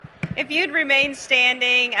If you'd remain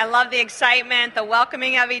standing, I love the excitement, the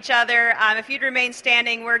welcoming of each other. If you'd remain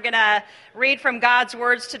standing, we're going to read from God's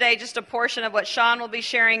words today, just a portion of what Sean will be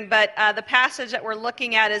sharing. But the passage that we're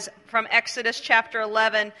looking at is from Exodus chapter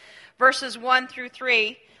 11, verses 1 through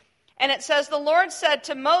 3. And it says, "The Lord said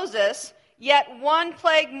to Moses, 'Yet one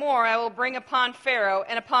plague more I will bring upon Pharaoh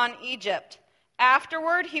and upon Egypt.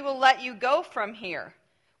 Afterward he will let you go from here.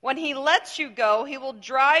 When he lets you go, he will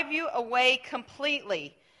drive you away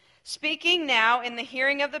completely. Speaking now in the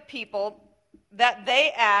hearing of the people, that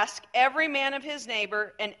they ask every man of his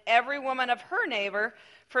neighbor and every woman of her neighbor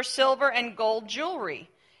for silver and gold jewelry.'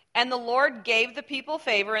 And the Lord gave the people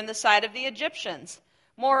favor in the sight of the Egyptians.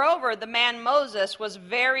 Moreover, the man Moses was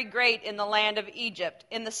very great in the land of Egypt,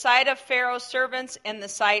 in the sight of Pharaoh's servants, in the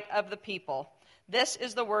sight of the people." This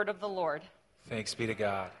is the word of the Lord. Thanks be to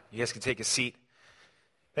God. You guys can take a seat.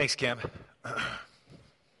 Thanks, Kim.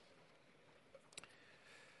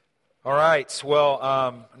 All right. Well,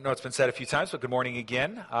 I know it's been said a few times, but good morning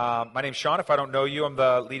again. My name's Sean. If I don't know you, I'm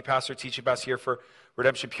the lead pastor, teaching pastor here for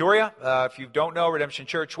Redemption Peoria. If you don't know, Redemption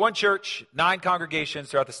Church, one church, 9 congregations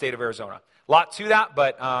throughout the state of Arizona. A lot to that,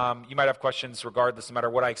 but you might have questions regardless, no matter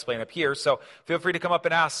what I explain up here. So feel free to come up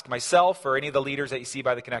and ask myself or any of the leaders that you see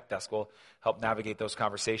by the Connect desk. We'll help navigate those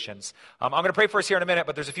conversations. I'm going to pray for us here in a minute,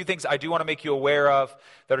 but there's a few things I do want to make you aware of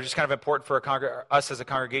that are just kind of important for us as a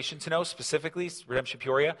congregation to know, specifically Redemption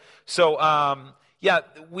Peoria. So,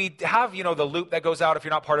 we have, the loop that goes out. If you're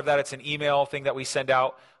not part of that, it's an email thing that we send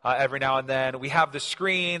out every now and then. We have the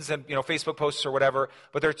screens and, Facebook posts or whatever,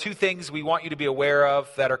 but there are 2 things we want you to be aware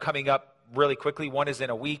of that are coming up really quickly. One is in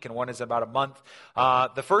a week and one is in about a month.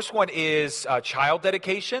 The first one is child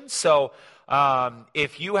dedication. So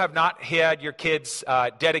if you have not had your kids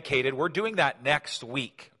dedicated, we're doing that next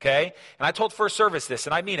week, okay? And I told First Service this,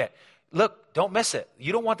 and I mean it. Look, don't miss it.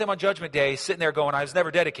 You don't want them on Judgment Day sitting there going, "I was never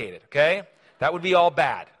dedicated," okay? That would be all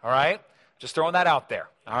bad, all right? Just throwing that out there,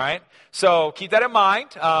 all right? So keep that in mind.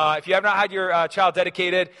 If you have not had your child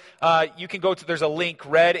dedicated, you can go to, there's a link,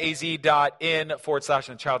 redaz.in/child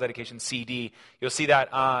dedication CD. You'll see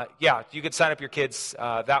that, you could sign up your kids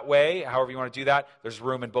that way, however you want to do that. There's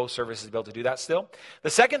room in both services to be able to do that still. The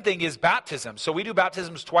second thing is baptism. So we do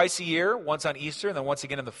baptisms twice a year, once on Easter and then once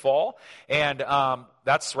again in the fall. And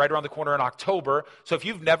that's right around the corner in October. So if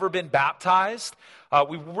you've never been baptized,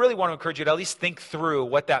 we really want to encourage you to at least think through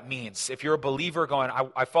what that means. If you're a believer going,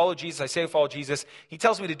 I follow Jesus, I say I follow Jesus, he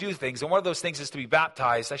tells me to do things, and one of those things is to be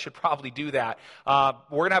baptized, I should probably do that. We're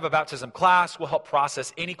going to have a baptism class. We'll help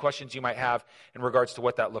process any questions you might have in regards to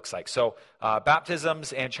what that looks like. So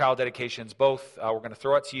baptisms and child dedications, both, we're going to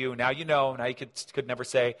throw it to you. Now you know. Now you could never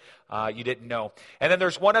say you didn't know. And then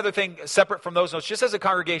there's one other thing separate from those notes, just as a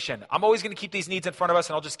congregation. I'm always going to keep these needs in front of us,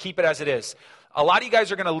 and I'll just keep it as it is. A lot of you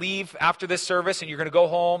guys are going to leave after this service, and you're going to go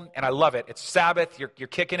home, and I love it. It's Sabbath. You're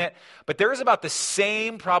kicking it. But there is about the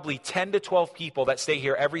same probably 10 to 12 people that stay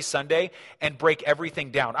here every Sunday and break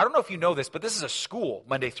everything down. I don't know if you know this, but this is a school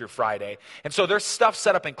Monday through Friday. And so there's stuff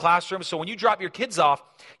set up in classrooms. So when you drop your kids off,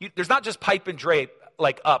 there's not just pipe and drape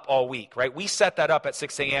up all week, right? We set that up at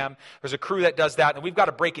 6 a.m. There's a crew that does that, and we've got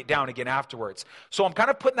to break it down again afterwards. So I'm kind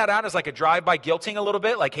of putting that out as like a drive-by guilting a little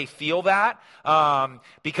bit, like, hey, feel that,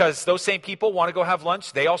 because those same people want to go have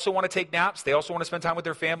lunch. They also want to take naps. They also want to spend time with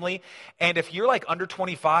their family. And if you're like under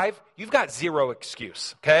 25, you've got zero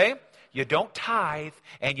excuse, okay? You don't tithe,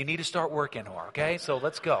 and you need to start working more, okay? So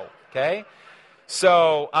let's go, okay?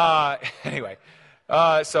 So anyway.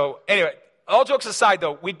 All jokes aside,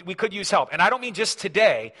 though, we could use help. And I don't mean just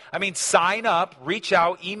today. I mean, sign up, reach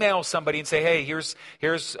out, email somebody and say, hey, here's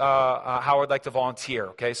how I'd like to volunteer.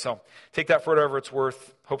 Okay, so take that for whatever it's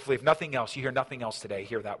worth. Hopefully, if nothing else, you hear nothing else today,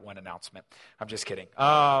 hear that one announcement. I'm just kidding.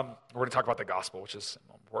 We're going to talk about the gospel, which is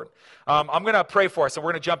important. I'm going to pray for us, and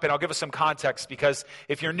we're going to jump in. I'll give us some context, because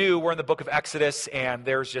if you're new, we're in the book of Exodus, and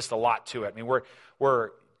there's just a lot to it. I mean, we're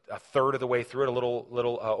a third of the way through it, a little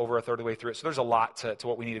over a third of the way through it. So there's a lot to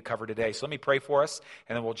what we need to cover today. So let me pray for us,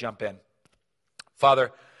 and then we'll jump in.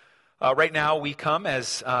 Father, right now we come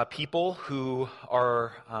as people who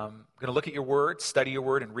are going to look at your word, study your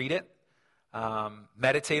word, and read it,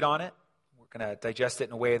 meditate on it. We're going to digest it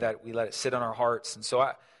in a way that we let it sit on our hearts. And so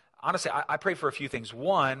honestly, I pray for a few things.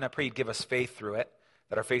 One, I pray you'd give us faith through it,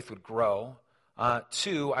 that our faith would grow.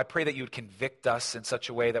 2, I pray that you would convict us in such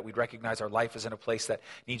a way that we'd recognize our life is in a place that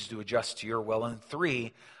needs to adjust to your will. And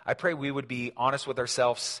 3, I pray we would be honest with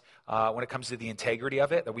ourselves when it comes to the integrity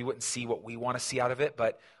of it, that we wouldn't see what we want to see out of it,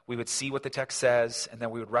 but we would see what the text says, and then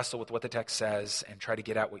we would wrestle with what the text says and try to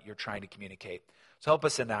get at what you're trying to communicate. So help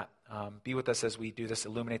us in that. Be with us as we do this.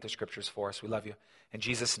 Illuminate the scriptures for us. We love you. In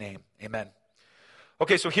Jesus' name, amen.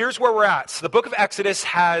 Okay, so here's where we're at. So the book of Exodus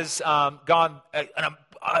has gone,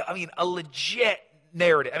 a legit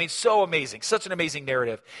narrative. I mean, so amazing. Such an amazing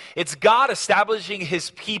narrative. It's God establishing his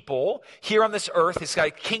people here on this earth, his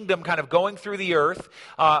kingdom kind of going through the earth.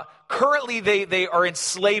 Currently, they are in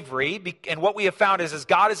slavery, and what we have found is as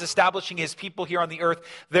God is establishing his people here on the earth,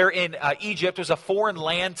 they're in Egypt. It was a foreign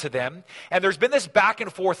land to them, and there's been this back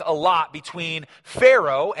and forth a lot between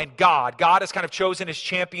Pharaoh and God. God has kind of chosen his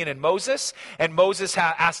champion in Moses, and Moses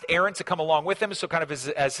asked Aaron to come along with him, so kind of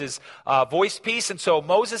as his voice piece, and so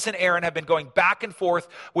Moses and Aaron have been going back and forth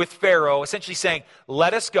with Pharaoh, essentially saying,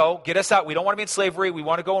 let us go, get us out. We don't want to be in slavery. We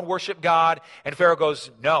want to go and worship God, and Pharaoh goes,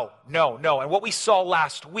 no. And what we saw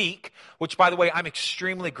last week, which, by the way, I'm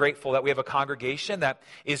extremely grateful that we have a congregation that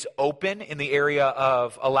is open in the area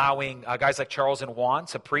of allowing guys like Charles and Juan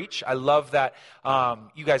to preach. I love that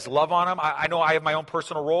you guys love on them. I know I have my own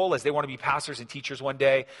personal role as they want to be pastors and teachers one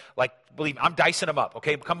day. Like, believe me, I'm dicing them up,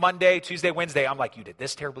 okay? Come Monday, Tuesday, Wednesday, I'm like, you did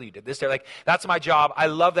this terribly, you did this terribly. Like, that's my job. I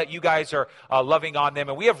love that you guys are loving on them.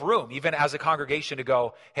 And we have room, even as a congregation, to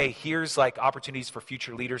go, hey, here's like opportunities for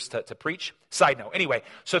future leaders to preach. Side note. Anyway,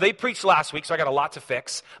 so they preached last week, so I got a lot to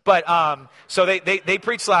fix. But so they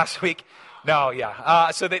preached last week. No,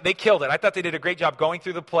 yeah. So they killed it. I thought they did a great job going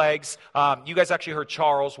through the plagues. You guys actually heard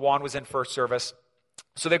Charles. Juan was in first service.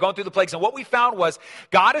 So they're going through the plagues. And what we found was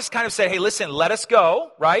God has kind of said, hey, listen, let us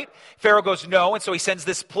go, right? Pharaoh goes, no. And so he sends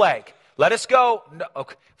this plague. Let us go. No.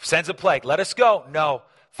 Okay. Sends a plague. Let us go. No.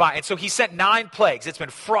 Fine. And so he sent 9 plagues. It's been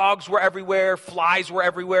frogs were everywhere. Flies were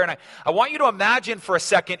everywhere. And I want you to imagine for a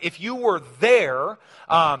second, if you were there,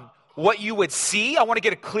 what you would see. I want to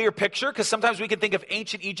get a clear picture because sometimes we can think of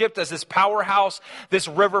ancient Egypt as this powerhouse, this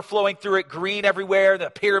river flowing through it, green everywhere, the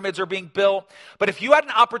pyramids are being built. But if you had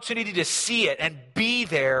an opportunity to see it and be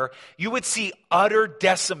there, you would see utter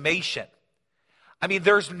decimation. I mean,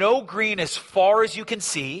 there's no green as far as you can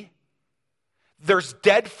see. There's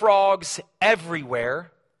dead frogs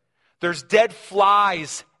everywhere. There's dead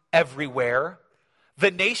flies everywhere.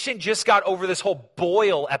 The nation just got over this whole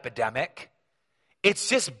boil epidemic. It's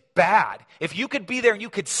just bad. If you could be there and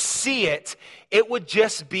you could see it, it would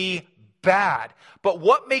just be bad. But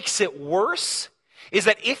what makes it worse is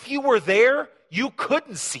that if you were there, you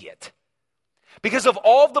couldn't see it. Because of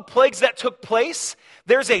all of the plagues that took place,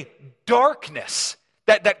 there's a darkness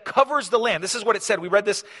that covers the land. This is what it said. We read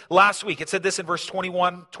this last week. It said this in verse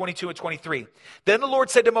 21, 22, and 23. Then the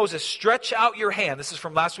Lord said to Moses, stretch out your hand. This is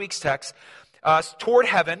from last week's text. Toward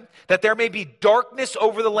heaven, that there may be darkness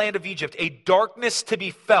over the land of Egypt, a darkness to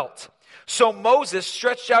be felt. So Moses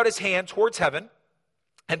stretched out his hand towards heaven,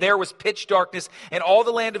 and there was pitch darkness in all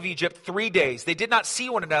the land of Egypt 3 days. They did not see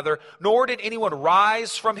one another, nor did anyone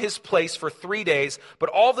rise from his place for 3 days, but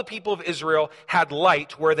all the people of Israel had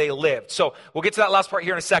light where they lived. So we'll get to that last part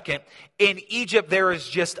here in a second. In Egypt, there is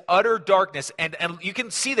just utter darkness, and you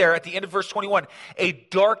can see there at the end of verse 21, a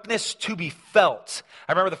darkness to be felt.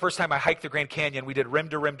 I remember the first time I hiked the Grand Canyon, we did rim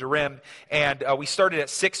to rim to rim, and we started at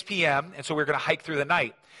 6 p.m., and so we were going to hike through the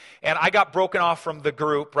night. And I got broken off from the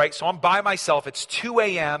group, right? So I'm by myself. It's 2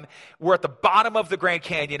 a.m. We're at the bottom of the Grand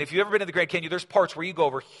Canyon. If you've ever been in the Grand Canyon, there's parts where you go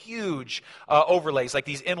over huge overlays, like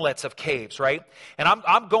these inlets of caves, right? And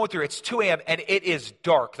I'm going through. It's 2 a.m. and it is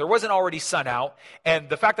dark. There wasn't already sun out. And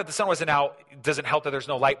the fact that the sun wasn't out doesn't help that there's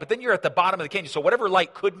no light. But then you're at the bottom of the canyon. So whatever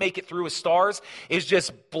light could make it through as stars is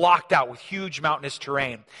just blocked out with huge mountainous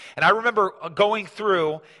terrain. And I remember going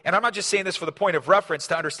through, and I'm not just saying this for the point of reference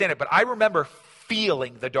to understand it, but I remember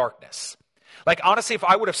feeling the darkness. Like, honestly, if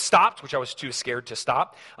I would have stopped, which I was too scared to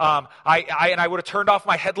stop, I would have turned off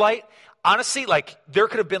my headlight, honestly, like, there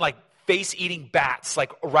could have been, like, face-eating bats,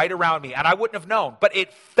 like, right around me, and I wouldn't have known. But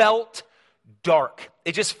it felt dark.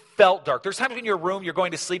 It just felt dark. There's times in your room, you're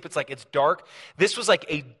going to sleep, it's like it's dark. This was like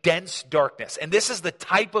a dense darkness. And this is the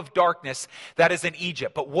type of darkness that is in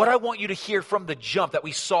Egypt. But what I want you to hear from the jump that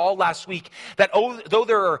we saw last week, that though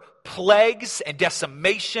there are plagues and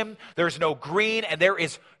decimation, there's no green, and there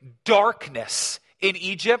is darkness in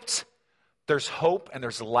Egypt, there's hope and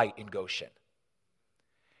there's light in Goshen.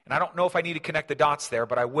 And I don't know if I need to connect the dots there,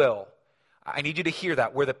 but I will. I need you to hear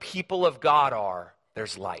that. Where the people of God are,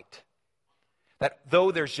 there's light. That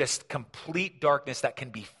though there's just complete darkness that can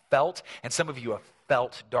be felt, and some of you have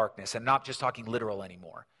felt darkness, and not just talking literal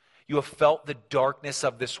anymore. You have felt the darkness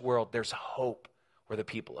of this world. There's hope where the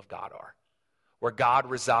people of God are. Where God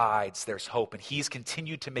resides, there's hope. And he's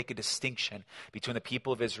continued to make a distinction between the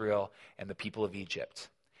people of Israel and the people of Egypt.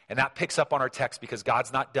 And that picks up on our text because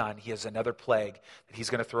God's not done. He has another plague that he's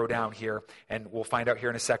going to throw down here. And we'll find out here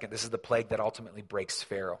in a second. This is the plague that ultimately breaks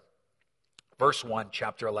Pharaoh. Verse 1,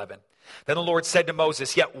 chapter 11. Then the Lord said to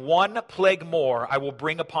Moses, "Yet one plague more I will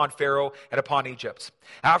bring upon Pharaoh and upon Egypt.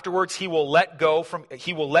 Afterwards he will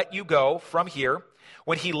let you go from here.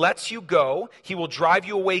 When he lets you go, he will drive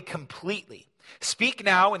you away completely. Speak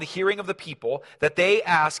now in the hearing of the people that they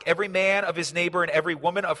ask every man of his neighbor and every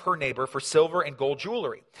woman of her neighbor for silver and gold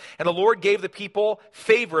jewelry." And the Lord gave the people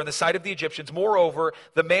favor in the sight of the Egyptians. Moreover,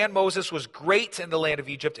 the man Moses was great in the land of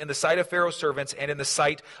Egypt, in the sight of Pharaoh's servants and in the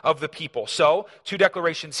sight of the people. So, two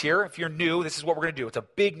declarations here. If you're new, this is what we're going to do. It's a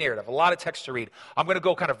big narrative, a lot of text to read. I'm going to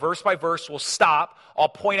go kind of verse by verse. We'll stop. I'll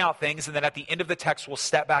point out things. And then at the end of the text, we'll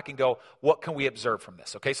step back and go, what can we observe from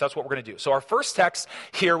this? Okay, so that's what we're going to do. So our first text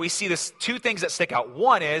here, we see this two things that stick out.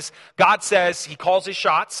 One is God says, he calls his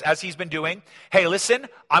shots as he's been doing. Hey, listen,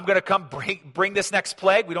 I'm going to come bring this next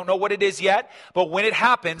plague. We don't know what it is yet, but when it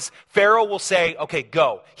happens, Pharaoh will say, okay,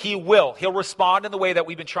 go. He will. He'll respond in the way that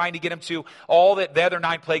we've been trying to get him to all the other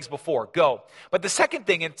 9 plagues before. Go. But the second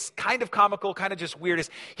thing, it's kind of comical, kind of just weird, is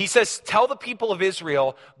he says, tell the people of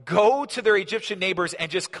Israel, go to their Egyptian neighbors and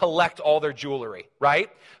just collect all their jewelry, right?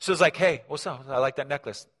 So it's like, hey, what's up? I like that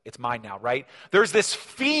necklace. It's mine now, right? There's this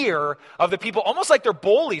fear of the people, almost like they're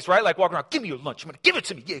bullies, right? Like walking around, give me your lunch. I'm going to give it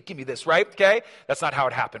to me. Yeah, give me this, right? Okay? That's not how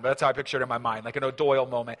it happened, but that's how I pictured it in my mind, like an O'Doyle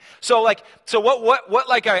moment. So what's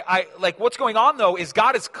going on though is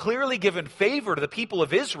God has clearly given favor to the people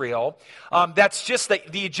of Israel. That's just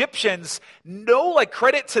that the Egyptians, no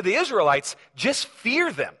credit to the Israelites, just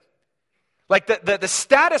fear them. Like the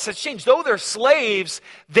status has changed. Though they're slaves,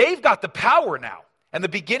 they've got the power now. And the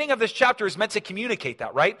beginning of this chapter is meant to communicate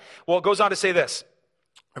that, right? Well, it goes on to say this,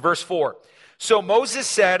 verse 4. So Moses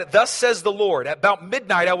said, "Thus says the Lord, at about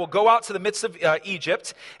midnight I will go out to the midst of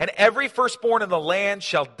Egypt, and every firstborn in the land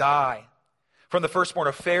shall die. From the firstborn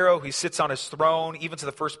of Pharaoh who sits on his throne, even to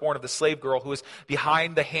the firstborn of the slave girl who is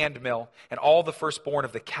behind the handmill, and all the firstborn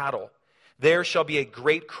of the cattle. There shall be a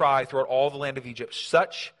great cry throughout all the land of Egypt,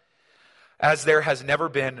 such as there has never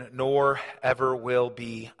been, nor ever will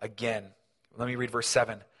be again." Let me read verse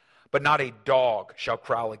 7. "But not a dog shall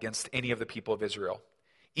prowl against any of the people of Israel,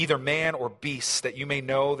 either man or beast, that you may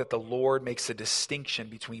know that the Lord makes a distinction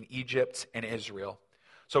between Egypt and Israel."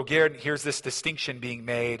 So again, here's this distinction being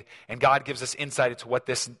made, and God gives us insight into what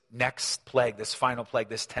this next plague, this final plague,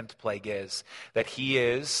 this 10th plague is. That he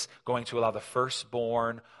is going to allow the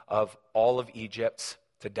firstborn of all of Egypt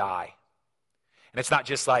to die. And it's not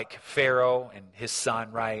just like Pharaoh and his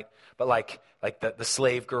son, right? But like the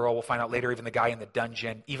slave girl, we'll find out later, even the guy in the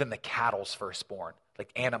dungeon, even the cattle's firstborn, like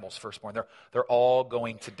animals' firstborn, they're all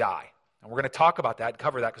going to die. And we're going to talk about that and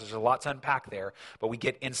cover that because there's a lot to unpack there, but we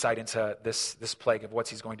get insight into this plague of what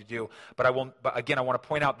he's going to do. But again, I want to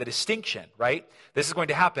point out the distinction, right? This is going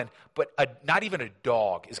to happen, but not even a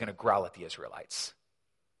dog is going to growl at the Israelites.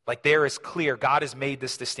 Like there is clear, God has made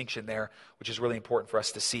this distinction there, which is really important for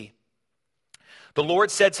us to see. The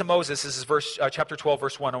Lord said to Moses, this is chapter 12,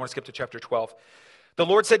 verse 1. I want to skip to chapter 12. The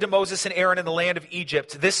Lord said to Moses and Aaron in the land of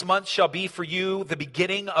Egypt, "This month shall be for you the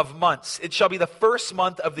beginning of months. It shall be the first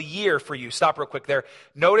month of the year for you." Stop real quick there.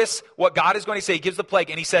 Notice what God is going to say. He gives the plague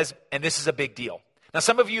and he says, and this is a big deal. Now,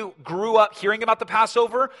 some of you grew up hearing about the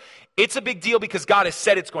Passover. It's a big deal because God has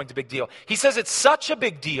said it's going to be a big deal. He says it's such a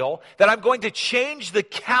big deal that I'm going to change the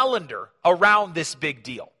calendar around this big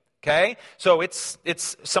deal. Okay, so it's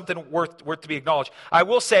something worth to be acknowledged. I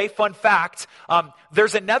will say, fun fact,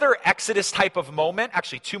 there's another Exodus type of moment,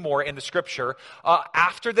 actually 2 more in the scripture,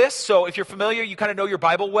 after this. So if you're familiar, you kind of know your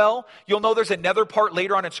Bible well, you'll know there's another part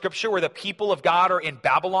later on in scripture where the people of God are in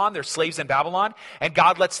Babylon, they're slaves in Babylon, and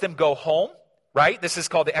God lets them go home. Right? This is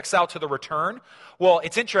called the exile to the return. Well,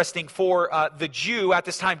 it's interesting for the Jew at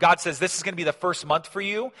this time, God says this is going to be the first month for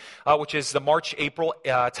you, which is the March-April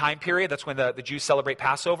time period. That's when the Jews celebrate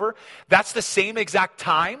Passover. That's the same exact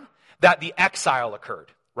time that the exile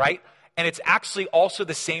occurred, right? And it's actually also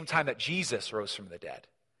the same time that Jesus rose from the dead.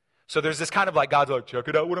 So there's this kind of like, God's like, check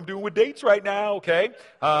it out what I'm doing with dates right now, okay?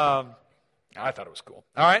 I thought it was cool.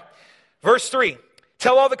 All right. Verse 3.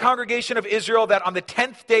 "Tell all the congregation of Israel that on the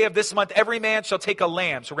 10th day of this month, every man shall take a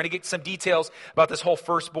lamb." So we're going to get some details about this whole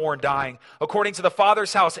firstborn dying. "According to the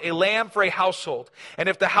father's house, a lamb for a household. And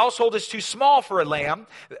if the household is too small for a lamb,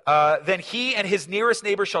 then he and his nearest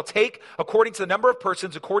neighbor shall take, according to the number of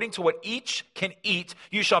persons, according to what each can eat,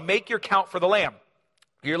 you shall make your count for the lamb.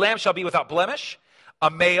 Your lamb shall be without blemish, a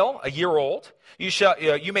male, a year old.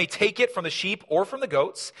 You may take it from the sheep or from the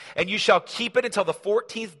goats, and you shall keep it until the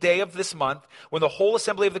 14th day of this month, when the whole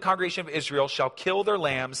assembly of the congregation of Israel shall kill their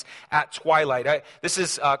lambs at twilight." This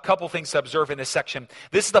is a couple things to observe in this section.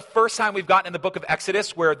 This is the first time we've gotten in the book of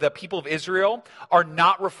Exodus where the people of Israel are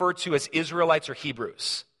not referred to as Israelites or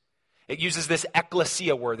Hebrews. It uses this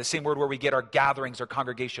ecclesia word, the same word where we get our gatherings or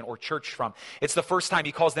congregation or church from. It's the first time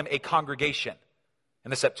he calls them a congregation in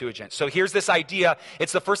the Septuagint. So here's this idea.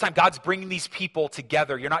 It's the first time God's bringing these people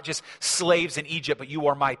together. You're not just slaves in Egypt, but you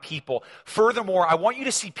are my people. Furthermore, I want you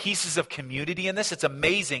to see pieces of community in this. It's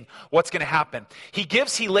amazing what's going to happen.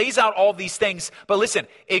 He lays out all these things, but listen,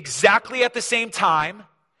 exactly at the same time,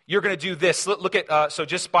 you're going to do this. Look at, so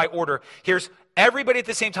just by order, here's everybody at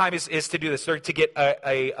the same time is to do this. They're to get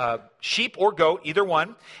a sheep or goat, either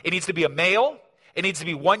one. It needs to be a male. It needs to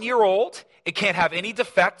be 1 year old. It can't have any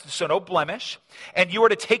defect, so no blemish. And you are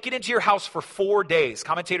to take it into your house for 4 days.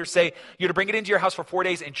 Commentators say you're to bring it into your house for 4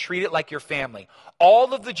 days and treat it like your family.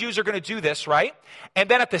 All of the Jews are going to do this, right? And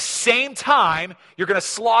then at the same time, you're going to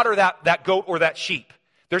slaughter that goat or that sheep.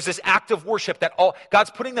 There's this act of worship that God's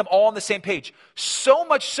putting them all on the same page. So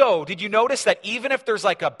much so, did you notice that even if there's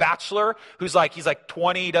like a bachelor who's like, he's like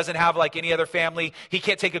 20, doesn't have like any other family, he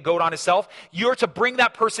can't take a goat on himself, you're to bring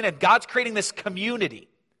that person in. God's creating this community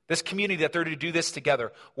that they're to do this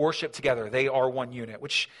together, worship together. They are one unit,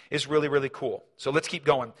 which is really, really cool. So let's keep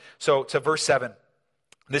going. So to verse 7.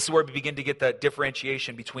 This is where we begin to get the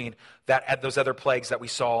differentiation between those other plagues that we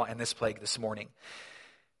saw and this plague this morning.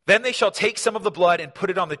 Then they shall take some of the blood and put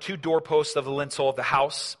it on the 2 doorposts of the lintel of the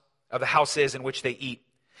houses in which they eat.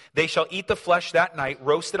 They shall eat the flesh that night,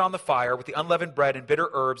 roasted on the fire, with the unleavened bread and bitter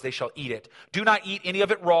herbs they shall eat it. Do not eat any of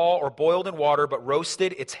it raw or boiled in water, but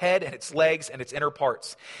roasted, its head and its legs and its inner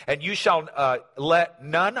parts. And you shall let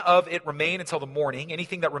none of it remain until the morning.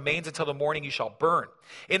 Anything that remains until the morning you shall burn.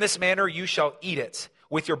 In this manner you shall eat it.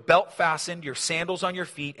 With your belt fastened, your sandals on your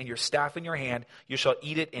feet, and your staff in your hand, you shall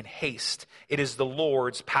eat it in haste. It is the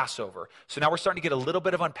Lord's Passover. So now we're starting to get a little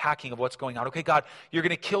bit of unpacking of what's going on. Okay, God, you're going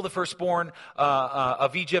to kill the firstborn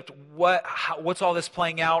of Egypt. What's all this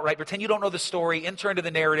playing out, right? Pretend you don't know the story. Enter into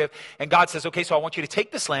the narrative. And God says, okay, so I want you to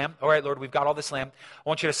take this lamb. All right, Lord, we've got all this lamb. I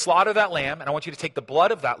want you to slaughter that lamb, and I want you to take the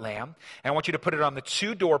blood of that lamb, and I want you to put it on the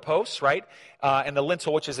 2 doorposts, right? And the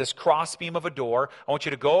lintel, which is this crossbeam of a door. I want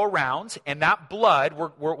you to go around, and that blood,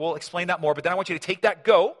 we'll explain that more, but then I want you to take that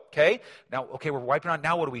goat, okay? Now, okay, we're wiping on.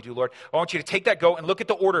 Now what do we do, Lord? I want you to take that goat and look at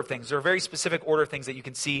the order of things. There are a very specific order of things that you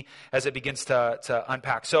can see as it begins to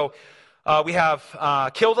unpack. So we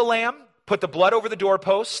have kill the lamb, put the blood over the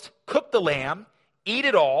doorpost, cook the lamb, eat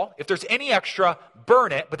it all. If there's any extra,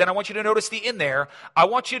 burn it. But then I want you to notice the in there. I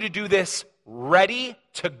want you to do this ready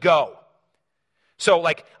to go. So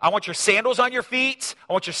like, I want your sandals on your feet.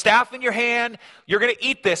 I want your staff in your hand. You're going to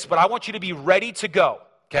eat this, but I want you to be ready to go.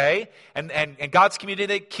 Okay? And God's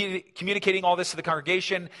communicating all this to the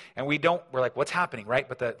congregation, and we're like, what's happening, right?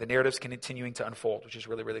 But the narrative's continuing to unfold, which is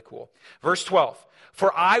really, really cool. Verse 12,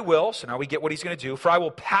 so now we get what he's going to do. For I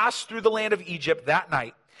will pass through the land of Egypt that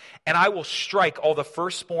night, and I will strike all the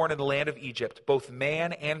firstborn in the land of Egypt, both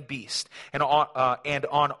man and beast. And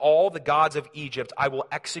on all the gods of Egypt I will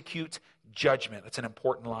execute judgment. That's an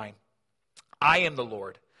important line. I am the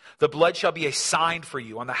Lord. The blood shall be a sign for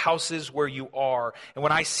you on the houses where you are. And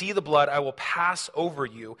when I see the blood, I will pass over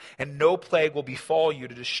you, and no plague will befall you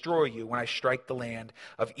to destroy you when I strike the land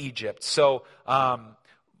of Egypt. So,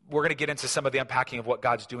 we're going to get into some of the unpacking of what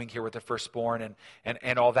God's doing here with the firstborn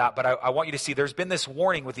and all that. But I want you to see there's been this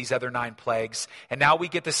warning with these other 9 plagues. And now we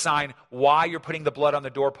get the sign why you're putting the blood on the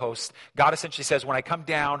doorpost. God essentially says, when I come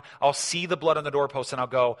down, I'll see the blood on the doorpost and I'll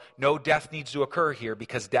go, no death needs to occur here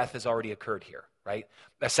because death has already occurred here, right?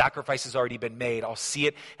 A sacrifice has already been made. I'll see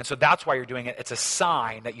it. And so that's why you're doing it. It's a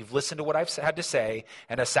sign that you've listened to what I've had to say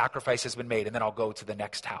and a sacrifice has been made. And then I'll go to the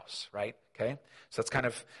next house, right? Okay? So that's kind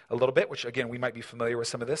of a little bit, which again, we might be familiar with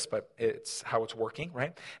some of this, but it's how it's working, right?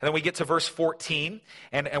 And then we get to verse 14,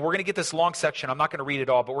 and we're going to get this long section. I'm not going to read it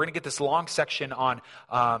all, but we're going to get this long section on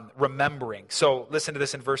remembering. So listen to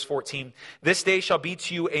this in verse 14. This day shall be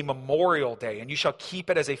to you a memorial day, and you shall keep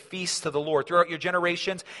it as a feast to the Lord. Throughout your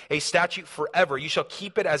generations, a statute forever. You shall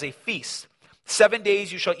keep it as a feast. 7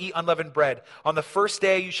 days you shall eat unleavened bread. On the first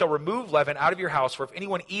day you shall remove leaven out of your house. For if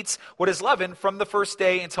anyone eats what is leavened from the first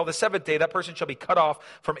day until the 7th day, that person shall be cut off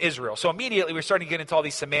from Israel. So immediately we're starting to get into all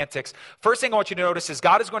these semantics. First thing I want you to notice is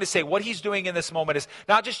God is going to say what he's doing in this moment is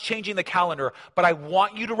not just changing the calendar, but I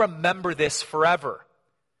want you to remember this forever.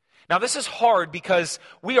 Now this is hard because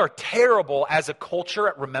we are terrible as a culture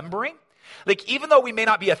at remembering. Like, even though we may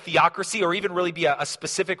not be a theocracy or even really be a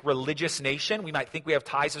specific religious nation, we might think we have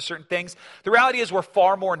ties to certain things. The reality is we're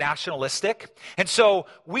far more nationalistic. And so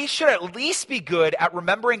we should at least be good at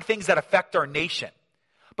remembering things that affect our nation.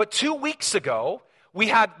 But 2 weeks ago, we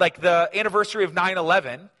had like the anniversary of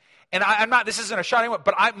 9/11. And this isn't a shot at anyone,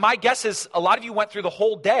 but my guess is a lot of you went through the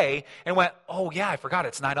whole day and went, oh yeah, I forgot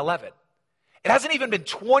it's 9/11. It hasn't even been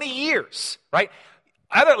 20 years, right?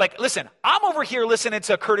 Listen, I'm over here listening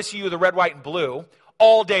to Courtesy You, the Red, White, and Blue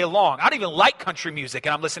all day long. I don't even like country music,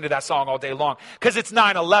 and I'm listening to that song all day long because it's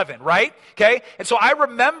 9/11, right? Okay? And so I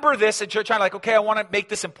remember this and trying to okay, I want to make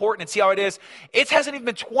this important and see how it is. It hasn't even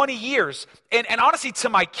been 20 years. And honestly, to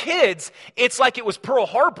my kids, it's like it was Pearl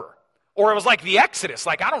Harbor. Or it was like the Exodus.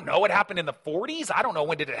 I don't know. It happened in the 40s. I don't know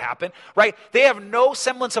when did it happen, right? They have no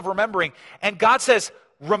semblance of remembering. And God says,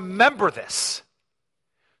 remember this.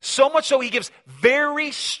 So much so he gives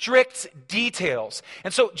very strict details.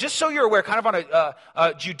 And so just so you're aware, kind of on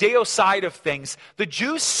a Judeo side of things, the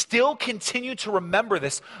Jews still continue to remember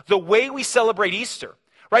this the way we celebrate Easter.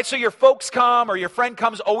 Right? So your folks come or your friend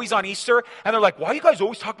comes always on Easter and they're like, why do you guys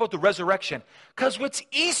always talk about the resurrection? Because it's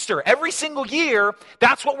Easter. Every single year,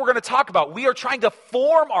 that's what we're going to talk about. We are trying to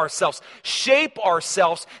form ourselves, shape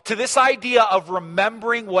ourselves to this idea of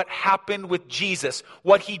remembering what happened with Jesus,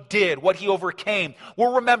 what he did, what he overcame.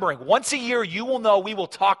 We're remembering. Once a year, you will know we will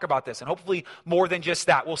talk about this, and hopefully more than just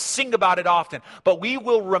that. We'll sing about it often, but we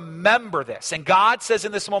will remember this. And God says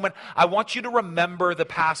in this moment, I want you to remember the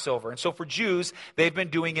Passover. And so for Jews, they've been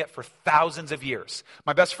doing it for thousands of years.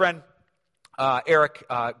 My best friend, Eric,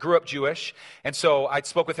 grew up Jewish, and so I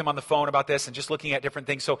spoke with him on the phone about this and just looking at different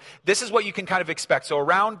things. So this is what you can kind of expect. So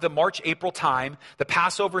around the March, April time, the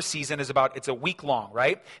Passover season it's a week long,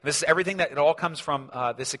 right? And this is everything it all comes from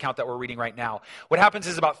this account that we're reading right now. What happens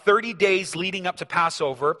is about 30 days leading up to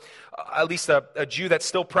Passover, at least a Jew that's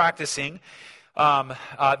still practicing,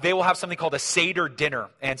 they will have something called a Seder dinner.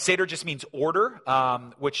 And Seder just means order,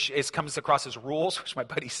 which comes across as rules, which my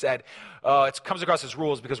buddy said, it comes across as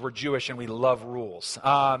rules because we're Jewish and we love rules.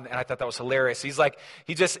 And I thought that was hilarious. He's like,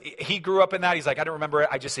 he grew up in that. He's like, I don't remember it.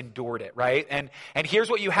 I just endured it, right? And here's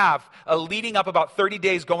what you have, leading up about 30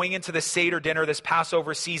 days going into the Seder dinner, this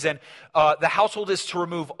Passover season, the household is to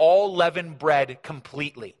remove all leavened bread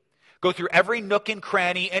completely. Go through every nook and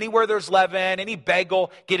cranny, anywhere there's leaven, any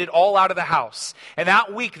bagel, get it all out of the house. And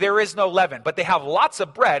that week, there is no leaven, but they have lots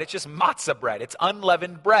of bread. It's just matzah bread. It's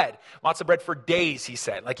unleavened bread. Matzah bread for days, he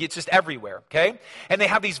said. It's just everywhere, okay? And they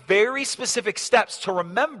have these very specific steps to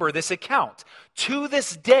remember this account. To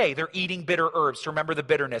this day, they're eating bitter herbs to remember the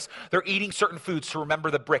bitterness. They're eating certain foods to remember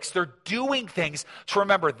the bricks. They're doing things to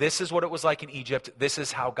remember this is what it was like in Egypt. This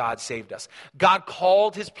is how God saved us. God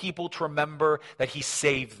called his people to remember that he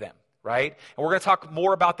saved them. Right? And we're going to talk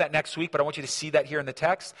more about that next week, but I want you to see that here in the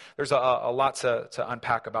text. There's a lot to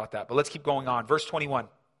unpack about that. But let's keep going on. Verse 21.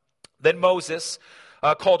 Then Moses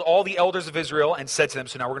called all the elders of Israel and said to them,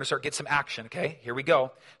 so now we're going to get some action, okay? Here we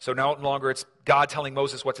go. So no longer it's God telling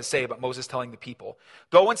Moses what to say, but Moses telling the people.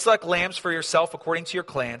 Go and select lambs for yourself according to your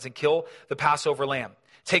clans and kill the Passover lamb.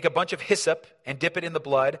 Take a bunch of hyssop and dip it in the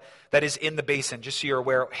blood that is in the basin. Just so you're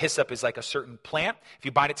aware, hyssop is like a certain plant. If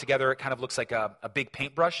you bind it together, it kind of looks like a big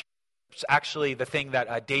paintbrush. It's actually the thing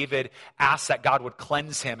that David asked that God would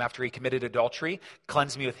cleanse him after he committed adultery.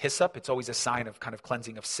 Cleanse me with hyssop. It's always a sign of kind of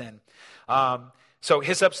cleansing of sin. So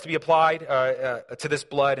hyssop's to be applied to this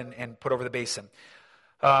blood and put over the basin.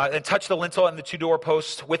 And touch the lintel and the two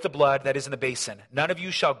doorposts with the blood that is in the basin. None of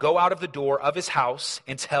you shall go out of the door of his house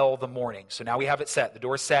until the morning. So now we have it set. The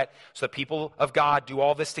door is set. So the people of God do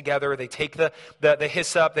all this together. They take the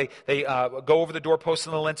hyssop. They go over the doorpost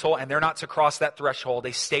and the lintel, and they're not to cross that threshold.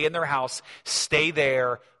 They stay in their house. Stay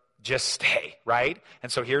there. Just stay, right?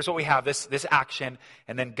 And so here's what we have, this action,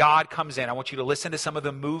 and then God comes in. I want you to listen to some of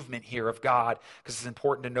the movement here of God, because it's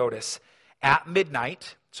important to notice. At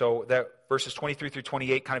midnight, so that verses 23 through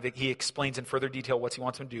 28, he explains in further detail what he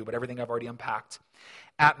wants them to do, but everything I've already unpacked.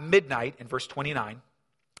 At midnight, in verse 29,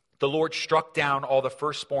 the Lord struck down all the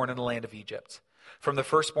firstborn in the land of Egypt, from the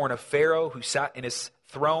firstborn of Pharaoh who sat in his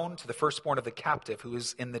throne to the firstborn of the captive who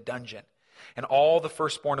is in the dungeon, and all the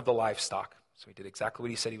firstborn of the livestock. So he did exactly what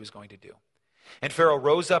he said he was going to do. And Pharaoh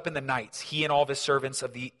rose up in the night, he and all of his servants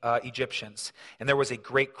of the Egyptians, and there was a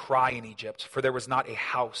great cry in Egypt, for there was not a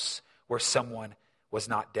house where someone was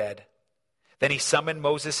not dead. Then he summoned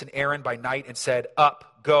Moses and Aaron by night and said,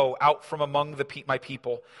 Up, go out from among my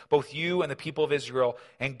people, both you and the people of Israel,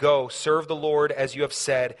 and go, serve the Lord as you have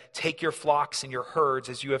said. Take your flocks and your herds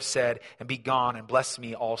as you have said, and be gone, and bless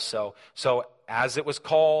me also. So as it was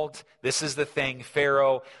called, this is the thing,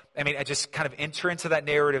 Pharaoh, I just kind of enter into that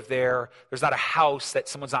narrative there. There's not a house that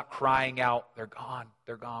someone's not crying out, they're gone,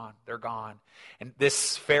 they're gone, they're gone. And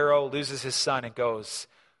this Pharaoh loses his son and goes,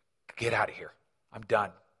 get out of here. I'm done.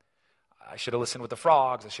 I should have listened with the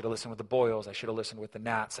frogs. I should have listened with the boils. I should have listened with the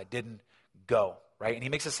gnats. I didn't go, right? And he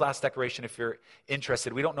makes this last declaration, if you're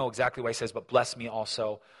interested. We don't know exactly what he says, but bless me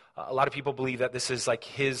also. A lot of people believe that this is like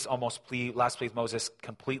his almost last plea with Moses,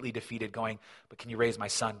 completely defeated, going, but can you raise my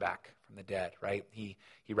son back from the dead, right? He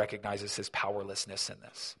recognizes his powerlessness in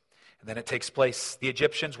this. And then it takes place. The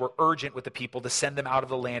Egyptians were urgent with the people to send them out of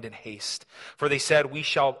the land in haste. For they said, we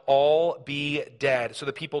shall all be dead. So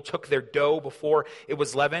the people took their dough before it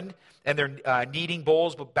was leavened, and their kneading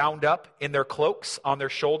bowls bound up in their cloaks on their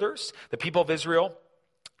shoulders. The people of Israel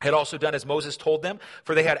had also done as Moses told them,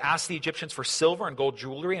 for they had asked the Egyptians for silver and gold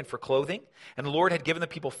jewelry and for clothing. And the Lord had given the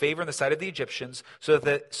people favor in the sight of the Egyptians so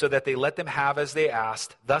that they let them have as they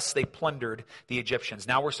asked. Thus they plundered the Egyptians.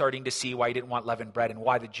 Now we're starting to see why he didn't want leavened bread and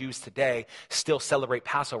why the Jews today still celebrate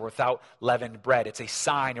Passover without leavened bread. It's a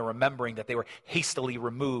sign of remembering that they were hastily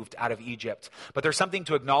removed out of Egypt. But there's something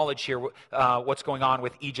to acknowledge here, what's going on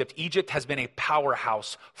with Egypt. Egypt has been a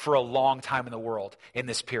powerhouse for a long time in the world in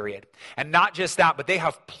this period. And not just that, but they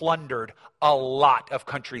have plundered a lot of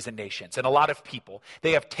countries and nations and a lot of people.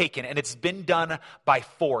 They have taken, and it's been done by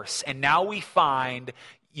force. And now we find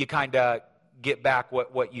you kind of get back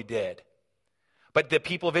what you did. But the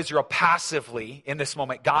people of Israel passively, in this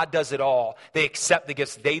moment, God does it all. They accept the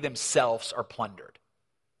gifts. They themselves are plundered.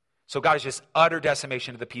 So God is just utter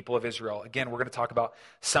decimation of the people of Israel. Again, we're going to talk about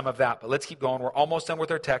some of that. But let's keep going. We're almost done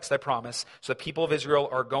with our text, I promise. So the people of Israel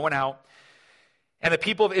are going out. And the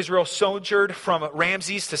people of Israel sojourned from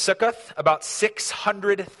Ramses to Succoth, about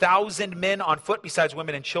 600,000 men on foot, besides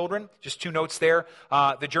women and children. Just two notes there.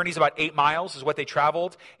 The journey is about 8 miles is what they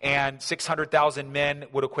traveled, and 600,000 men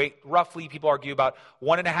would equate roughly, people argue, about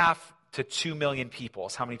 1.5 to 2 million people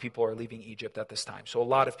is how many people are leaving Egypt at this time. So a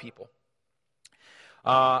lot of people.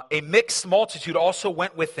 A mixed multitude also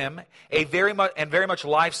went with them, very much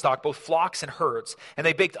livestock, both flocks and herds. And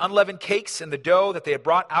they baked unleavened cakes in the dough that they had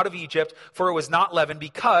brought out of Egypt, for it was not leavened,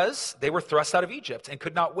 because they were thrust out of Egypt and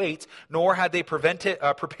could not wait, nor had they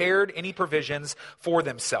prepared any provisions for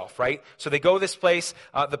themselves, right? So they go this place.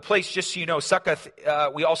 The place, just so you know, Succoth,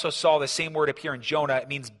 we also saw the same word appear in Jonah. It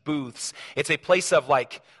means booths. It's a place of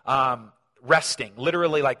resting,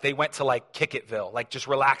 literally, like they went to Kicketville, like just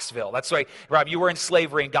Relaxville. That's right, Rob, you were in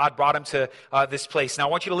slavery and God brought him to this place. Now I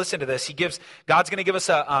want you to listen to this. God's going to give us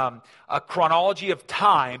a chronology of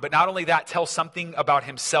time, but not only that, tell something about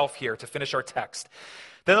himself here to finish our text.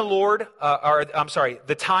 Then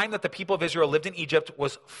the time that the people of Israel lived in Egypt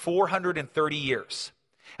was 430 years.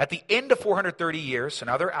 At the end of 430 years, so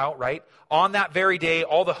now they're out, right? On that very day,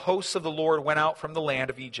 all the hosts of the Lord went out from the land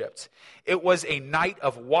of Egypt. It was a night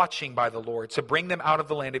of watching by the Lord to bring them out of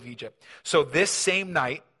the land of Egypt. So this same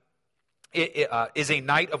night is a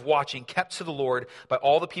night of watching kept to the Lord by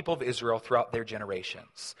all the people of Israel throughout their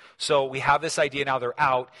generations. So we have this idea now they're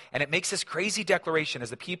out, and it makes this crazy declaration as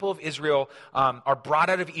the people of Israel are brought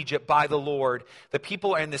out of Egypt by the Lord. The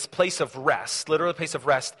people are in this place of rest, literally a place of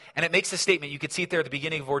rest, and it makes a statement. You can see it there at the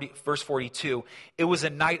beginning of verse 42. It was a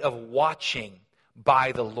night of watching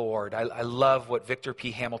by the Lord. I love what Victor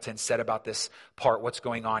P. Hamilton said about this part, what's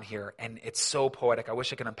going on here, and it's so poetic. I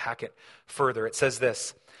wish I could unpack it further. It says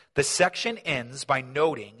this: the section ends by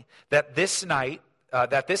noting that this night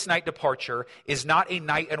departure is not a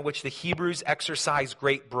night in which the Hebrews exercise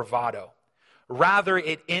great bravado. Rather,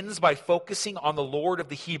 it ends by focusing on the Lord of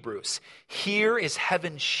the Hebrews. Here is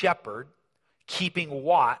heaven's shepherd keeping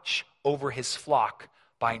watch over his flock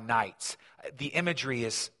by night. The imagery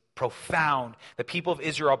is profound. The people of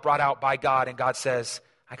Israel are brought out by God, and God says,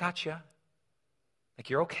 I got you. Like,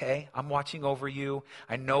 you're okay. I'm watching over you.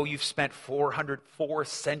 I know you've spent 404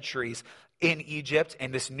 centuries in Egypt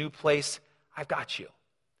and this new place. I've got you.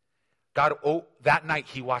 God, that night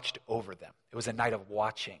he watched over them. It was a night of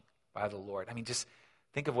watching by the Lord. I mean, just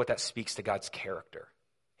think of what that speaks to God's character,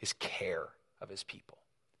 his care of his people.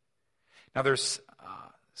 Now there's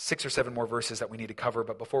 6 or 7 more verses that we need to cover,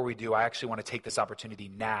 but before we do, I actually want to take this opportunity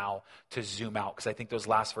now to zoom out, because I think those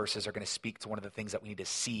last verses are going to speak to one of the things that we need to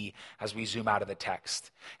see as we zoom out of the text.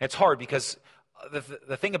 And it's hard because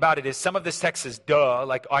the thing about it is some of this text is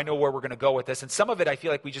like I know where we're going to go with this, and some of it I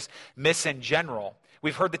feel like we just miss in general.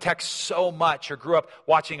 We've heard the text so much or grew up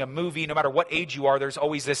watching a movie. No matter what age you are, there's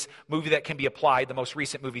always this movie that can be applied. The most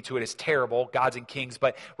recent movie to it is terrible, Gods and Kings.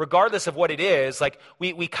 But regardless of what it is, like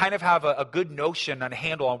we kind of have a good notion and a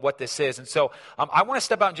handle on what this is. And so I want to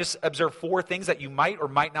step out and just observe 4 things that you might or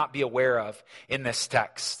might not be aware of in this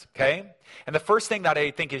text, okay? And the first thing that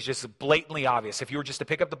I think is just blatantly obvious, if you were just to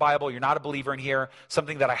pick up the Bible, you're not a believer in here,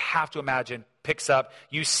 something that I have to imagine picks up,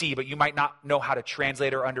 you see, but you might not know how to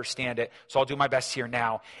translate or understand it, so I'll do my best here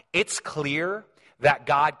now. It's clear that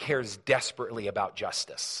God cares desperately about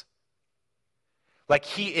justice. Like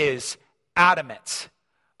he is adamant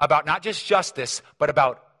about not just justice, but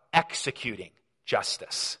about executing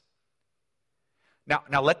justice.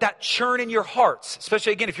 Now let that churn in your hearts,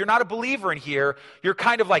 especially again, if you're not a believer in here, you're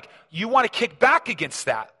kind of like, you want to kick back against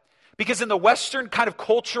that. Because in the Western kind of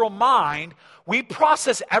cultural mind, we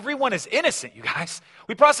process everyone as innocent, you guys.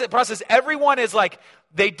 We process everyone as like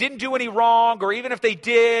they didn't do any wrong, or even if they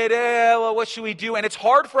did, well, what should we do? And it's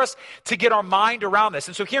hard for us to get our mind around this.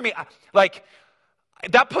 And so hear me, like,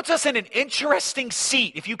 that puts us in an interesting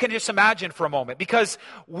seat, if you can just imagine for a moment, because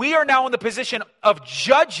we are now in the position of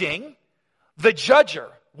judging the judger.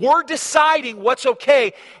 We're deciding what's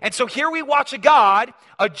okay. And so here we watch a God,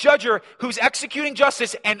 a judger, who's executing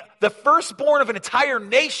justice, and the firstborn of an entire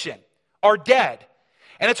nation are dead.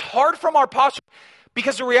 And it's hard from our posture,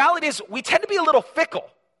 because the reality is we tend to be a little fickle.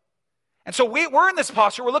 And so we're in this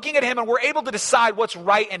posture, we're looking at him, and we're able to decide what's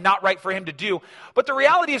right and not right for him to do. But the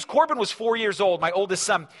reality is Corbin was 4 years old, my oldest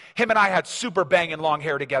son. Him and I had super banging long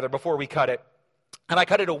hair together before we cut it. And I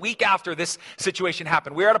cut it a week after this situation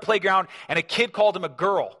happened. We were at a playground, and a kid called him a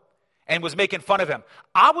girl and was making fun of him.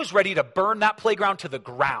 I was ready to burn that playground to the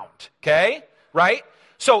ground, okay? Right?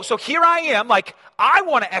 So here I am, like, I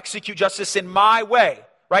want to execute justice in my way,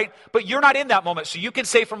 right? But you're not in that moment, so you can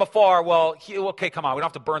say from afar, well, okay, come on, we don't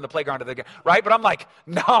have to burn the playground to the ground, right? But I'm like,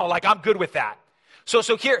 no, like, I'm good with that.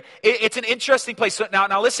 So here, it's an interesting place. So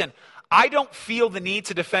now listen, I don't feel the need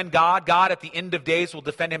to defend God. God, at the end of days, will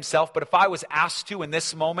defend himself. But if I was asked to in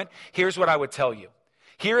this moment, here's what I would tell you.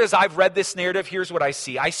 Here, as I've read this narrative, here's what I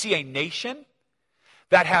see. I see a nation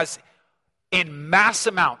that has, in mass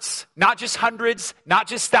amounts, not just hundreds, not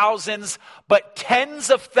just thousands, but tens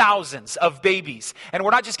of thousands of babies. And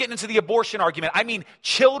we're not just getting into the abortion argument. I mean,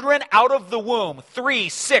 children out of the womb, 3,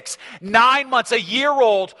 6, 9 months, a year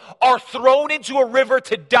old, are thrown into a river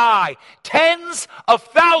to die. Tens of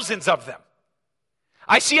thousands of them.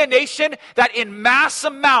 I see a nation that in mass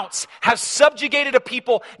amounts has subjugated a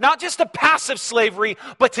people, not just to passive slavery,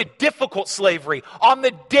 but to difficult slavery. On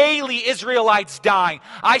the daily, Israelites dying.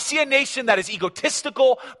 I see a nation that is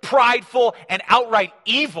egotistical, prideful, and outright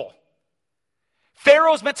evil.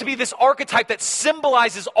 Pharaoh is meant to be this archetype that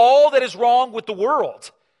symbolizes all that is wrong with the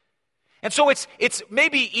world. And so it's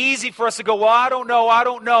maybe easy for us to go, well, I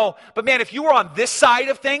don't know. But man, if you were on this side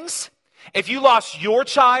of things, if you lost your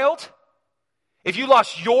child, if you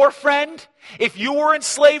lost your friend, if you were in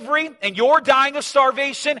slavery and you're dying of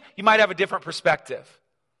starvation, you might have a different perspective.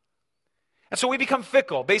 And so we become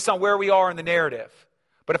fickle based on where we are in the narrative.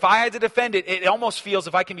 But if I had to defend it, it almost feels,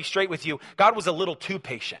 if I can be straight with you, God was a little too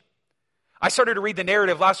patient. I started to read the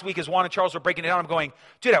narrative last week as Juan and Charles were breaking it down. I'm going,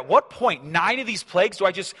 dude, at what point, 9 of these plagues,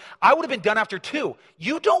 I would have been done after 2.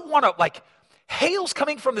 You don't want to, like, hail's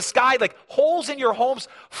coming from the sky, like holes in your homes,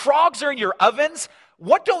 frogs are in your ovens.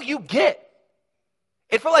 What don't you get?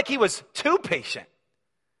 It felt like he was too patient.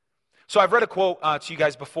 So I've read a quote to you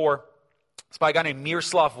guys before. It's by a guy named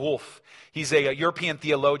Miroslav Volf. He's a European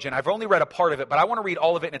theologian. I've only read a part of it, but I want to read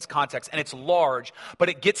all of it in its context. And it's large, but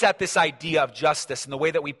it gets at this idea of justice and the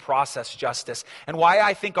way that we process justice, and why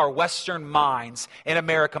I think our Western minds in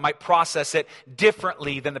America might process it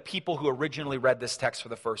differently than the people who originally read this text for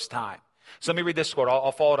the first time. So let me read this quote.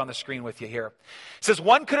 I'll follow it on the screen with you here. It says,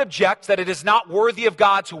 one could object that it is not worthy of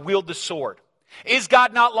God to wield the sword. Is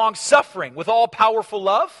God not long-suffering with all-powerful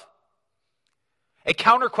love? A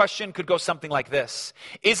counter question could go something like this.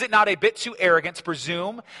 Is it not a bit too arrogant to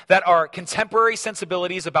presume that our contemporary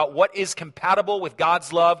sensibilities about what is compatible with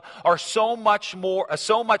God's love are so much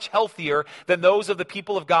healthier than those of the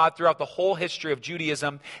people of God throughout the whole history of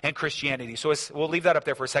Judaism and Christianity? So we'll leave that up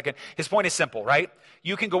there for a second. His point is simple, right?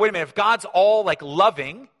 You can go, wait a minute, if God's all like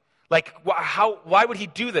loving, like, why would he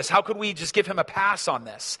do this? How could we just give him a pass on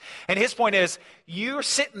this? And his point is, you're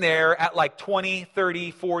sitting there at like 20,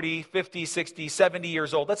 30, 40, 50, 60, 70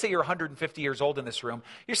 years old. Let's say you're 150 years old in this room.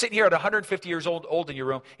 You're sitting here at 150 years old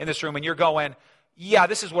in this room, and you're going, yeah,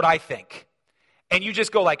 this is what I think. And you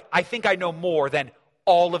just go like, I think I know more than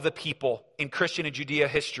all of the people in Christian and Judea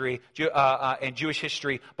history, and Jewish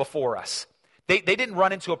history before us. They didn't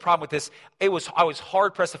run into a problem with this. I was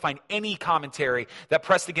hard-pressed to find any commentary that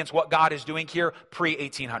pressed against what God is doing here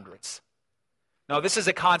pre-1800s. No, this is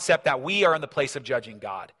a concept that we are in the place of judging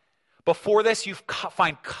God. Before this, you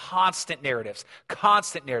find constant narratives.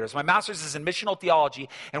 My master's is in missional theology,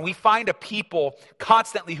 and we find a people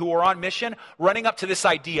constantly who are on mission running up to this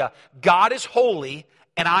idea, God is holy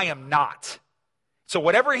and I am not. So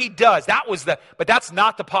whatever he does, but that's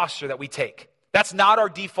not the posture that we take. That's not our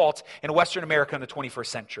default in Western America in the 21st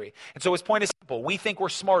century. And so his point is simple. We think we're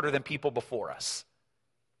smarter than people before us.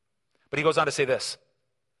 But he goes on to say this.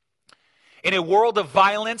 In a world of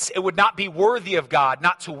violence, it would not be worthy of God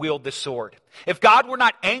not to wield the sword. If God were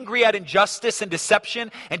not angry at injustice and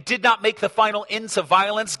deception and did not make the final end to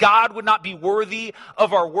violence, God would not be worthy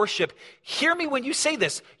of our worship. Hear me when you say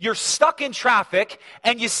this. You're stuck in traffic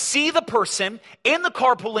and you see the person in the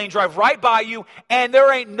carpool lane drive right by you and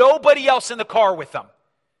there ain't nobody else in the car with them.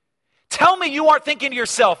 Tell me you aren't thinking to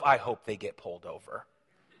yourself, I hope they get pulled over.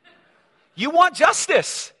 You want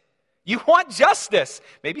justice. You want justice.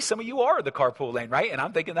 Maybe some of you are in the carpool lane, right? And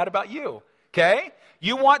I'm thinking that about you, okay?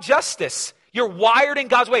 You want justice. You're wired in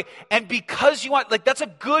God's way. And because you want, that's a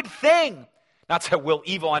good thing. Not to will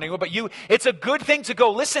evil on anyone, but it's a good thing to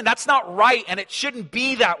go, listen, that's not right, and it shouldn't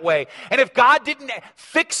be that way. And if God didn't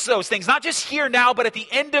fix those things, not just here now, but at the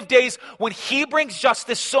end of days, when he brings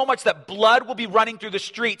justice so much that blood will be running through the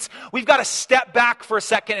streets, we've got to step back for a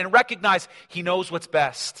second and recognize he knows what's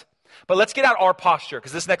best. But let's get at our posture,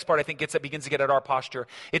 because this next part I think begins to get at our posture.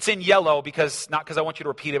 It's in yellow, not because I want you to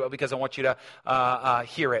repeat it, but because I want you to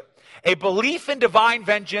hear it. A belief in divine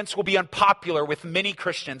vengeance will be unpopular with many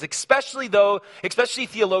Christians, especially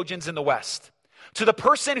theologians in the West. To the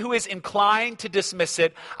person who is inclined to dismiss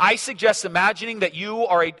it, I suggest imagining that you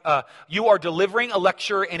are delivering a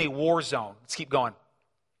lecture in a war zone. Let's keep going.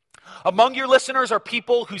 Among your listeners are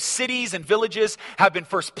people whose cities and villages have been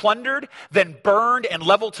first plundered, then burned and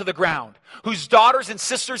leveled to the ground, whose daughters and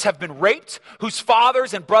sisters have been raped, whose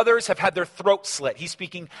fathers and brothers have had their throats slit. He's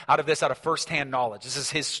speaking out of firsthand knowledge. This is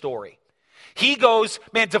his story. He goes,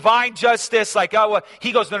 man, divine justice,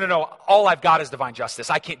 he goes, no, all I've got is divine justice.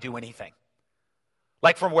 I can't do anything.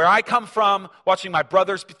 Like from where I come from, watching my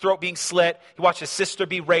brother's throat being slit, he watched his sister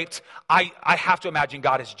be raped, I have to imagine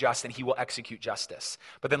God is just and he will execute justice.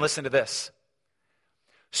 But then listen to this.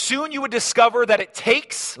 Soon you would discover that it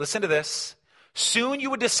takes, listen to this, soon you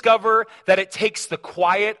would discover that it takes the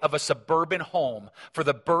quiet of a suburban home for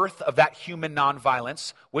the birth of that human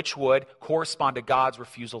nonviolence, which would correspond to God's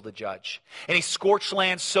refusal to judge. In a scorched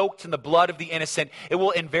land soaked in the blood of the innocent, it will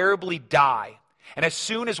invariably die. And as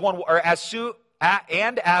one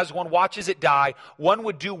watches it die, one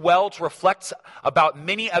would do well to reflect about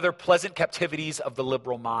many other pleasant captivities of the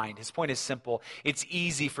liberal mind. His point is simple. It's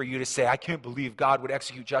easy for you to say, I can't believe God would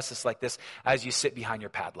execute justice like this as you sit behind your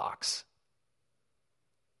padlocks.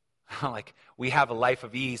 Like, we have a life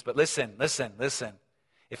of ease, but listen.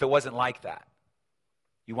 If it wasn't like that,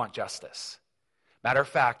 you want justice. Matter of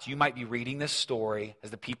fact, you might be reading this story as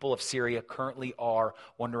the people of Syria currently are,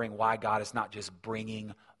 wondering why God is not just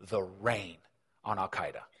bringing the rain on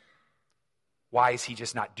Al-Qaeda. Why is he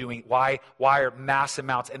just not doing, why are mass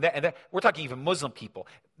amounts, and we're talking even Muslim people.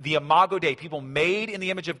 The Imago Dei, people made in the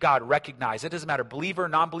image of God, recognize, it doesn't matter, believer,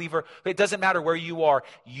 non-believer, it doesn't matter where you are,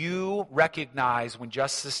 you recognize when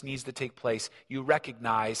justice needs to take place, you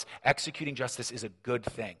recognize executing justice is a good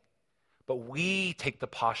thing. But we take the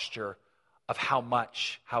posture of how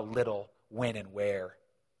much, how little, when and where.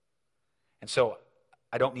 And so,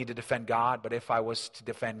 I don't need to defend God, but if I was to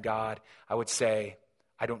defend God, I would say,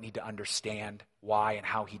 I don't need to understand why and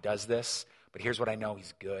how he does this, but here's what I know,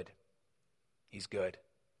 he's good. He's good.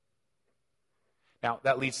 Now,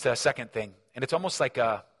 that leads to a second thing, and it's almost like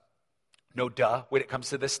a no duh when it comes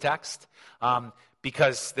to this text,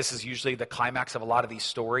 because this is usually the climax of a lot of these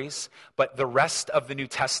stories, but the rest of the New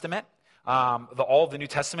Testament, all of the New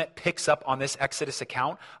Testament picks up on this Exodus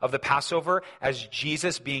account of the Passover as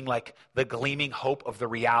Jesus being like the gleaming hope of the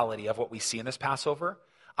reality of what we see in this Passover.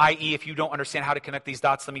 I.e., if you don't understand how to connect these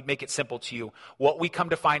dots, let me make it simple to you. What we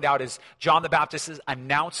come to find out is John the Baptist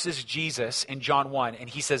announces Jesus in John 1, and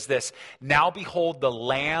he says this, now behold the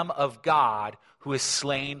Lamb of God who is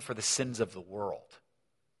slain for the sins of the world.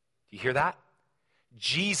 Do you hear that?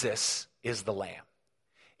 Jesus is the Lamb.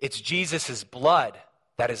 It's Jesus' blood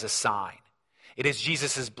that is a sign. It is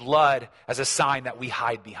Jesus' blood as a sign that we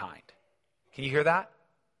hide behind. Can you hear that?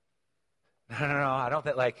 No, I don't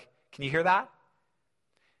think, can you hear that?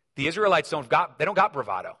 The Israelites don't got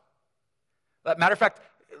bravado. Matter of fact,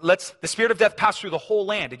 the spirit of death passed through the whole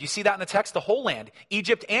land. Did you see that in the text? The whole land,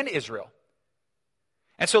 Egypt and Israel.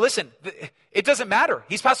 And so listen, it doesn't matter.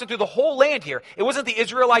 He's passing through the whole land here. It wasn't the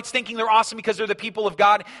Israelites thinking they're awesome because they're the people of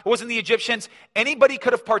God. It wasn't the Egyptians. Anybody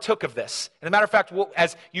could have partook of this. And as a matter of fact,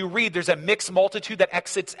 as you read, there's a mixed multitude that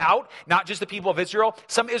exits out, not just the people of Israel.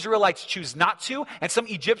 Some Israelites choose not to, and some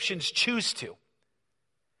Egyptians choose to.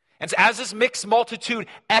 And as this mixed multitude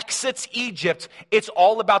exits Egypt, it's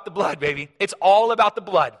all about the blood, baby. It's all about the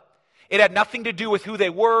blood. It had nothing to do with who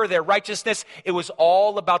they were, their righteousness. It was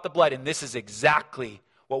all about the blood. And this is exactly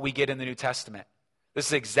what we get in the New Testament. This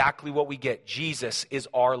is exactly what we get. Jesus is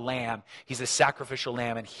our lamb. He's a sacrificial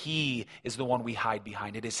lamb, and he is the one we hide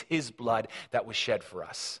behind. It is his blood that was shed for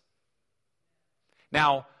us.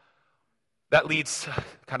 Now, that leads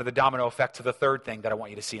kind of the domino effect to the third thing that I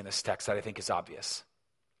want you to see in this text that I think is obvious.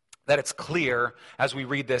 That it's clear as we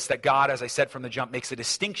read this that God, as I said from the jump, makes a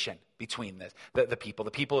distinction between the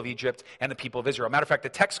people of Egypt and the people of Israel. Matter of fact, the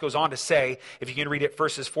text goes on to say, if you can read it,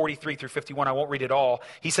 verses 43 through 51, I won't read it all.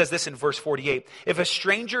 He says this in verse 48, "If a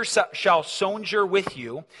stranger shall sojourn with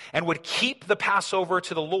you and would keep the Passover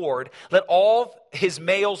to the Lord, let all his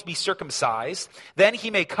males be circumcised, then he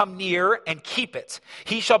may come near and keep it.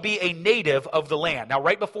 He shall be a native of the land." Now,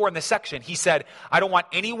 right before in this section, he said, I don't want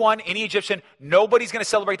anyone, any Egyptian, nobody's going to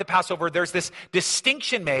celebrate the Passover. There's this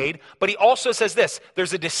distinction made, but he also says this,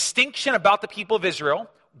 there's a distinction about the people of Israel,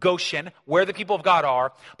 Goshen, where the people of God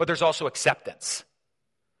are, but there's also acceptance.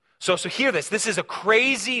 So hear this. This is a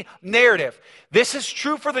crazy narrative. This is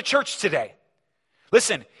true for the church today.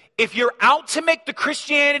 Listen, if you're out to make the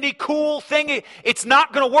Christianity cool thing, it's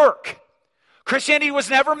not going to work. Christianity was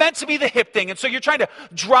never meant to be the hip thing. And so you're trying to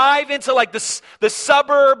drive into like the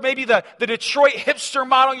suburb, maybe the Detroit hipster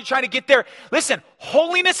model. You're trying to get there. Listen,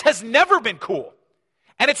 holiness has never been cool.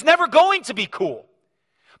 And it's never going to be cool.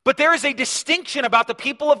 But there is a distinction about the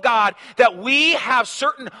people of God that we have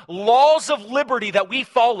certain laws of liberty that we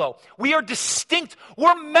follow. We are distinct.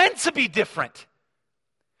 We're meant to be different.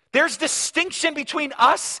 There's distinction between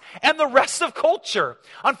us and the rest of culture.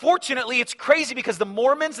 Unfortunately, it's crazy because the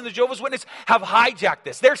Mormons and the Jehovah's Witnesses have hijacked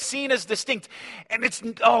this. They're seen as distinct. And it's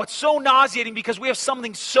so nauseating because we have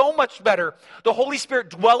something so much better. The Holy Spirit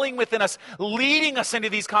dwelling within us, leading us into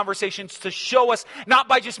these conversations to show us, not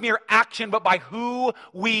by just mere action, but by who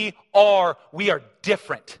we are. We are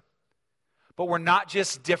different. But we're not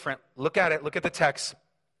just different. Look at it. Look at the text.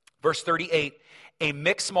 Verse 38. A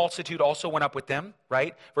mixed multitude also went up with them,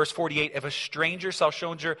 right? Verse 48, if a stranger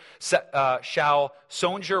shall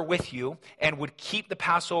sojourn with you and would keep the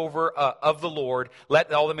Passover of the Lord,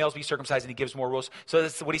 let all the males be circumcised, and he gives more rules. So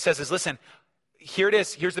this, what he says is, listen, here it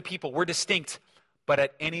is. Here's the people. We're distinct, but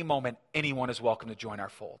at any moment, anyone is welcome to join our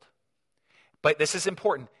fold. But this is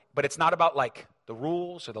important, but it's not about like the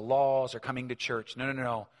rules or the laws or coming to church.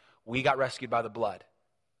 No. We got rescued by the blood.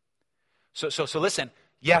 So listen.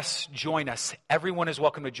 Yes, join us. Everyone is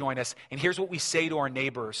welcome to join us. And here's what we say to our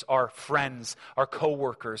neighbors, our friends, our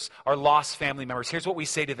coworkers, our lost family members. Here's what we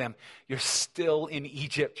say to them. You're still in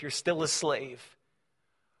Egypt. You're still a slave.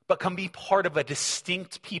 But come be part of a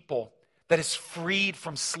distinct people that is freed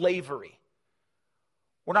from slavery.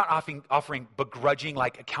 We're not offering begrudging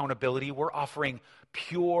like accountability. We're offering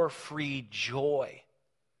pure, free joy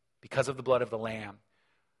because of the blood of the Lamb.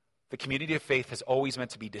 The community of faith has always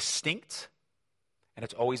meant to be distinct. And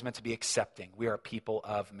it's always meant to be accepting. We are a people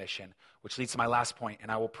of mission, which leads to my last point, and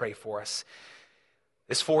I will pray for us.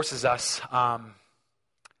 This forces us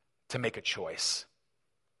to make a choice.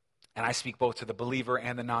 And I speak both to the believer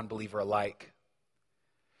and the non-believer alike.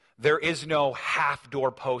 There is no half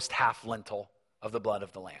doorpost, half lintel of the blood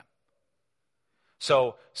of the Lamb.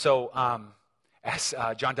 So as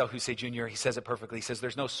John Del Husse Jr., he says it perfectly. He says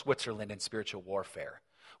there's no Switzerland in spiritual warfare.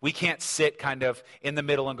 We can't sit kind of in the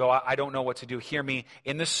middle and go, I don't know what to do. Hear me.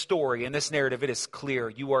 In this story, in this narrative, it is clear.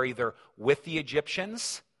 You are either with the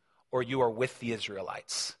Egyptians or you are with the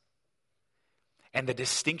Israelites. And the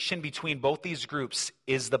distinction between both these groups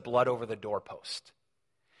is the blood over the doorpost.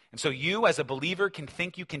 And so you as a believer can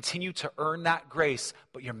think you continue to earn that grace,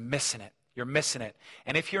 but you're missing it. You're missing it.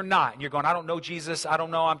 And if you're not, and you're going, I don't know Jesus, I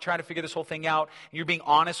don't know, I'm trying to figure this whole thing out, and you're being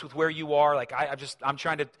honest with where you are, like I'm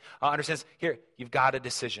trying to understand this. Here, you've got a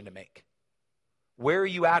decision to make. Where are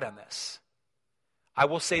you at on this? I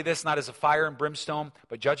will say this, not as a fire and brimstone,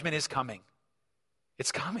 but judgment is coming.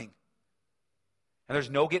 It's coming. And there's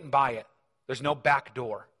no getting by it. There's no back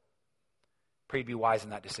door. Pray you be wise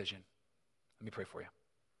in that decision. Let me pray for you.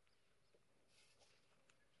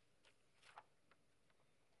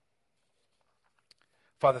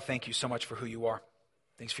 Father, thank you so much for who you are.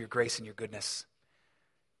 Thanks for your grace and your goodness.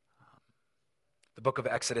 The book of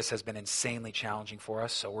Exodus has been insanely challenging for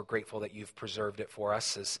us, so we're grateful that you've preserved it for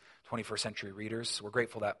us as 21st century readers. We're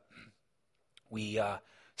grateful that we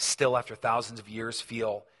still, after thousands of years,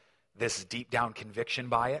 feel this deep down conviction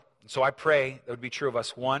by it. And so I pray that would be true of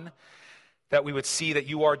us. One, that we would see that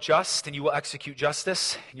you are just and you will execute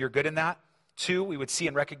justice, and you're good in that. Two, we would see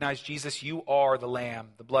and recognize, Jesus, you are the Lamb,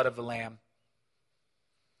 the blood of the Lamb.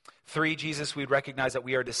 Three, Jesus, we'd recognize that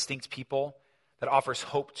we are a distinct people that offers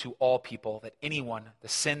hope to all people, that anyone, the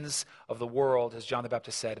sins of the world, as John the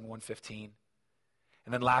Baptist said in 1:15.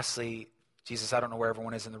 And then lastly, Jesus, I don't know where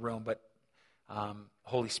everyone is in the room, but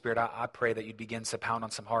Holy Spirit, I pray that you'd begin to pound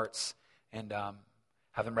on some hearts and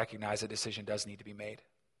have them recognize a decision does need to be made.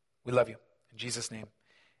 We love you. In Jesus' name,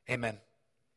 amen.